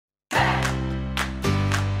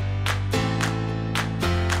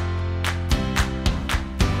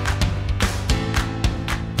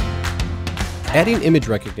Adding image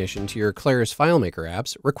recognition to your Claris FileMaker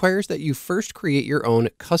apps requires that you first create your own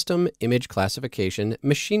custom image classification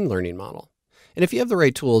machine learning model. And if you have the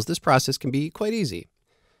right tools, this process can be quite easy.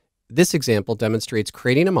 This example demonstrates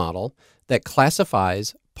creating a model that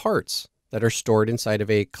classifies parts that are stored inside of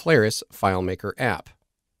a Claris FileMaker app.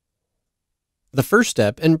 The first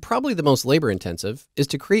step, and probably the most labor-intensive, is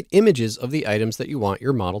to create images of the items that you want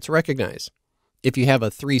your model to recognize. If you have a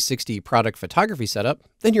 360 product photography setup,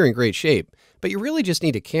 then you're in great shape, but you really just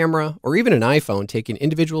need a camera or even an iPhone taking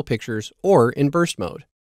individual pictures or in burst mode.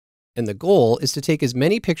 And the goal is to take as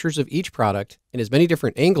many pictures of each product in as many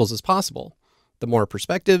different angles as possible. The more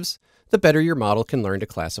perspectives, the better your model can learn to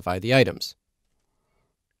classify the items.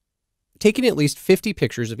 Taking at least 50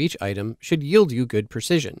 pictures of each item should yield you good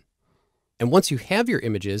precision. And once you have your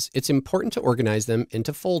images, it's important to organize them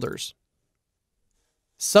into folders.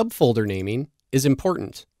 Subfolder naming is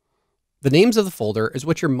important. The names of the folder is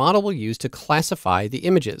what your model will use to classify the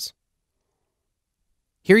images.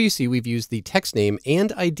 Here you see we've used the text name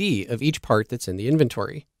and ID of each part that's in the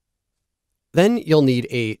inventory. Then you'll need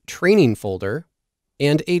a training folder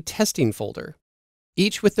and a testing folder,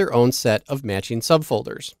 each with their own set of matching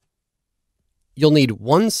subfolders. You'll need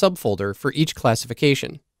one subfolder for each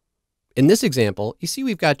classification. In this example, you see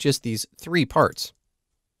we've got just these 3 parts.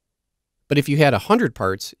 But if you had 100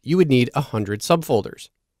 parts, you would need 100 subfolders.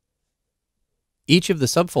 Each of the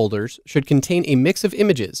subfolders should contain a mix of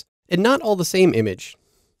images, and not all the same image.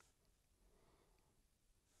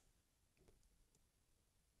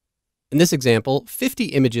 In this example, 50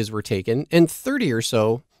 images were taken, and 30 or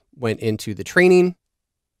so went into the training,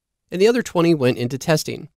 and the other 20 went into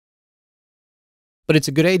testing. But it's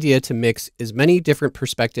a good idea to mix as many different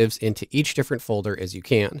perspectives into each different folder as you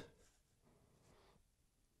can.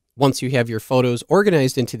 Once you have your photos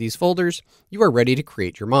organized into these folders, you are ready to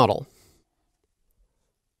create your model.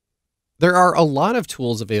 There are a lot of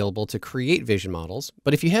tools available to create vision models,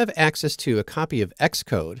 but if you have access to a copy of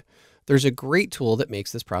Xcode, there's a great tool that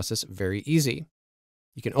makes this process very easy.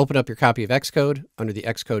 You can open up your copy of Xcode. Under the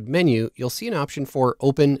Xcode menu, you'll see an option for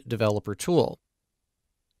Open Developer Tool.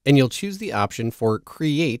 And you'll choose the option for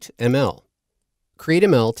Create ML. Create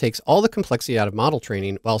ML takes all the complexity out of model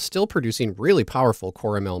training while still producing really powerful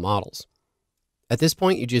CoreML models. At this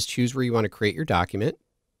point, you just choose where you want to create your document,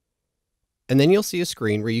 and then you'll see a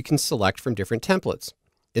screen where you can select from different templates.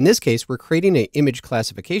 In this case, we're creating an image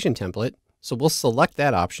classification template, so we'll select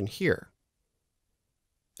that option here.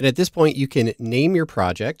 And at this point, you can name your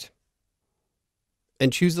project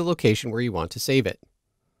and choose the location where you want to save it.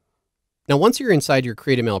 Now, once you're inside your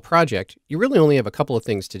CreateML project, you really only have a couple of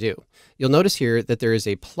things to do. You'll notice here that there is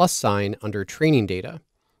a plus sign under training data.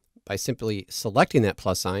 By simply selecting that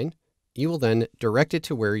plus sign, you will then direct it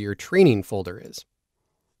to where your training folder is.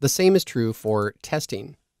 The same is true for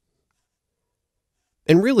testing.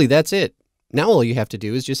 And really, that's it. Now all you have to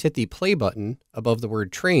do is just hit the play button above the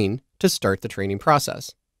word train to start the training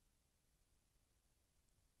process.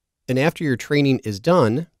 And after your training is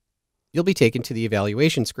done, you'll be taken to the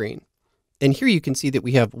evaluation screen. And here you can see that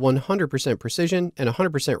we have 100% precision and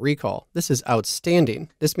 100% recall. This is outstanding.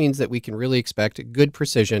 This means that we can really expect good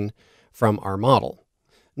precision from our model.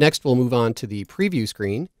 Next, we'll move on to the preview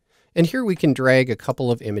screen. And here we can drag a couple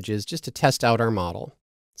of images just to test out our model.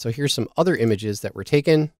 So here's some other images that were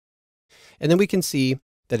taken. And then we can see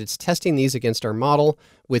that it's testing these against our model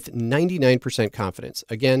with 99% confidence.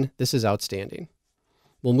 Again, this is outstanding.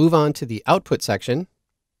 We'll move on to the output section.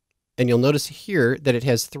 And you'll notice here that it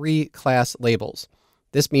has 3 class labels.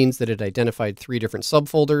 This means that it identified 3 different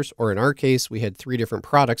subfolders, or in our case, we had 3 different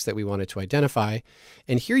products that we wanted to identify.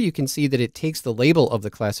 And here you can see that it takes the label of the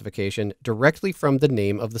classification directly from the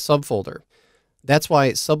name of the subfolder. That's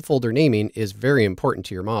why subfolder naming is very important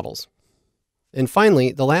to your models. And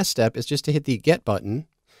finally, the last step is just to hit the Get button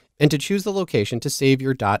and to choose the location to save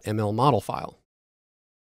your .ml model file.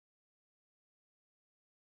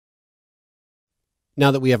 Now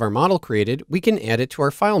that we have our model created, we can add it to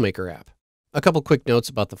our FileMaker app. A couple quick notes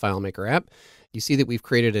about the FileMaker app. You see that we've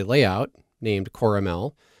created a layout named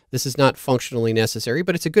CoreML. This is not functionally necessary,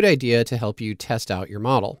 but it's a good idea to help you test out your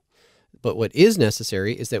model. But what is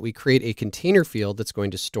necessary is that we create a container field that's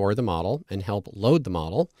going to store the model and help load the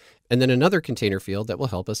model, and then another container field that will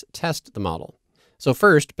help us test the model. So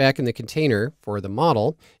first, back in the container for the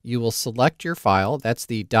model, you will select your file. That's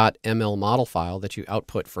the .ml model file that you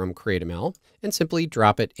output from CreateML, and simply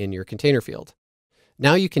drop it in your container field.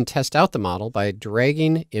 Now you can test out the model by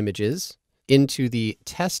dragging images into the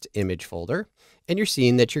test image folder, and you're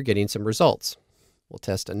seeing that you're getting some results. We'll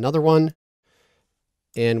test another one,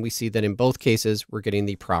 and we see that in both cases, we're getting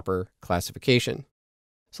the proper classification.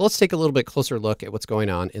 So let's take a little bit closer look at what's going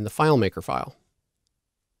on in the FileMaker file.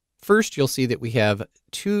 First, you'll see that we have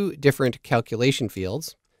two different calculation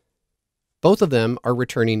fields. Both of them are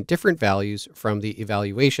returning different values from the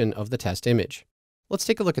evaluation of the test image. Let's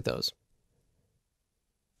take a look at those.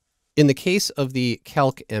 In the case of the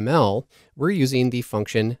CalcML, we're using the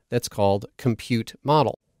function that's called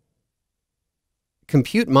ComputeModel.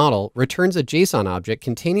 ComputeModel returns a JSON object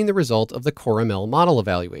containing the result of the CoreML model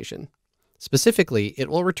evaluation. Specifically, it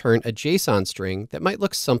will return a JSON string that might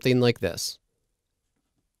look something like this.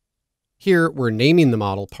 Here, we're naming the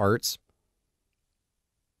model parts,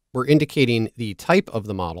 we're indicating the type of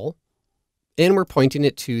the model, and we're pointing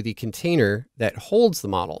it to the container that holds the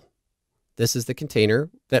model. This is the container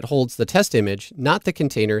that holds the test image, not the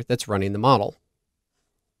container that's running the model.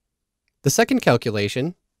 The second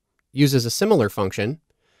calculation uses a similar function,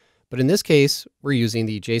 but in this case, we're using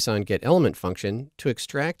the JSON getElement function to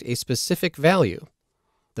extract a specific value.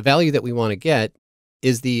 The value that we want to get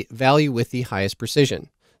is the value with the highest precision.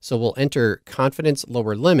 So we'll enter confidence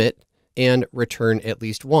lower limit and return at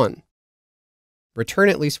least 1. Return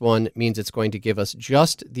at least 1 means it's going to give us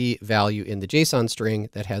just the value in the JSON string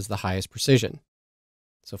that has the highest precision.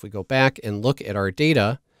 So if we go back and look at our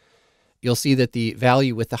data, you'll see that the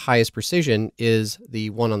value with the highest precision is the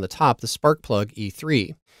one on the top, the sparkplug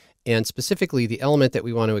E3. And specifically, the element that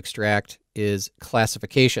we want to extract is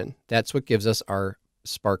classification. That's what gives us our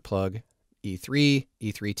sparkplug E3,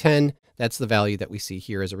 E310. That's the value that we see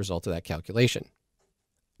here as a result of that calculation.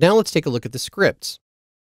 Now let's take a look at the scripts.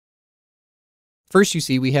 First, you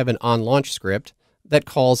see we have an onLaunch script that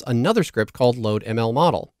calls another script called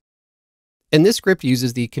loadMLModel. And this script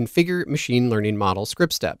uses the configure machine learning model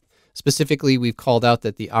script step. Specifically, we've called out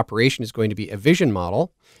that the operation is going to be a vision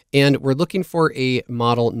model, and we're looking for a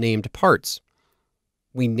model named parts.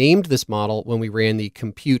 We named this model when we ran the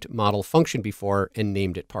compute model function before and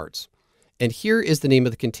named it parts. And here is the name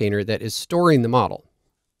of the container that is storing the model.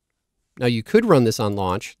 Now you could run this on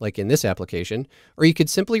launch, like in this application, or you could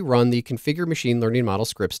simply run the configure machine learning model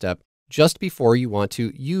script step just before you want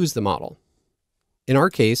to use the model. In our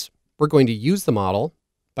case, we're going to use the model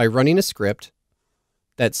by running a script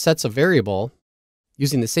that sets a variable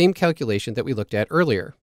using the same calculation that we looked at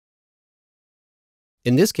earlier.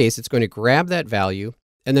 In this case, it's going to grab that value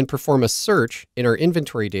and then perform a search in our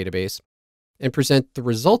inventory database and present the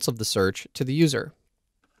results of the search to the user.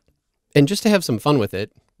 And just to have some fun with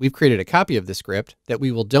it, we've created a copy of the script that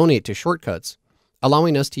we will donate to Shortcuts,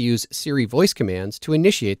 allowing us to use Siri voice commands to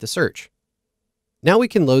initiate the search. Now we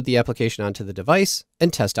can load the application onto the device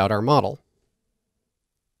and test out our model.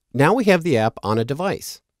 Now we have the app on a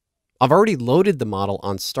device. I've already loaded the model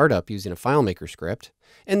on startup using a FileMaker script,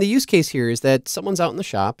 and the use case here is that someone's out in the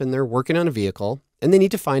shop and they're working on a vehicle and they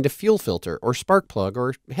need to find a fuel filter or spark plug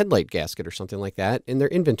or headlight gasket or something like that in their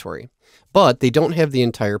inventory, but they don't have the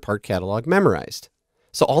entire part catalog memorized.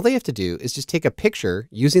 So all they have to do is just take a picture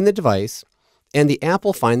using the device and the app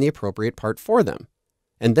will find the appropriate part for them.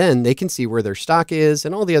 And then they can see where their stock is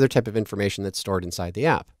and all the other type of information that's stored inside the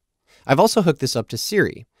app. I've also hooked this up to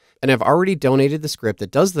Siri, and I've already donated the script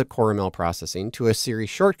that does the CoreML processing to a Siri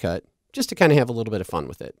shortcut just to kind of have a little bit of fun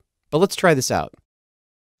with it. But let's try this out.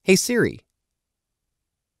 Hey Siri,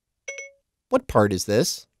 what part is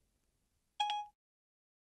this?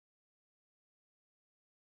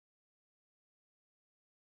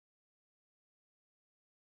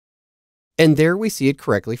 And there we see it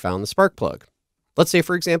correctly found the spark plug. Let's say,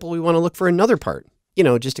 for example, we want to look for another part,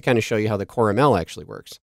 just to kind of show you how the CoreML actually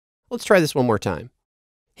works. Let's try this one more time.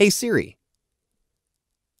 Hey Siri,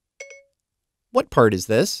 what part is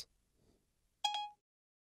this?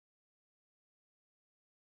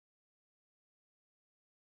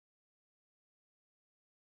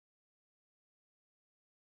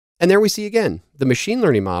 And there we see again, the machine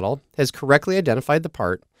learning model has correctly identified the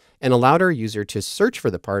part and allowed our user to search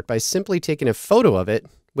for the part by simply taking a photo of it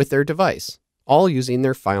with their device, all using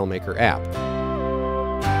their FileMaker app.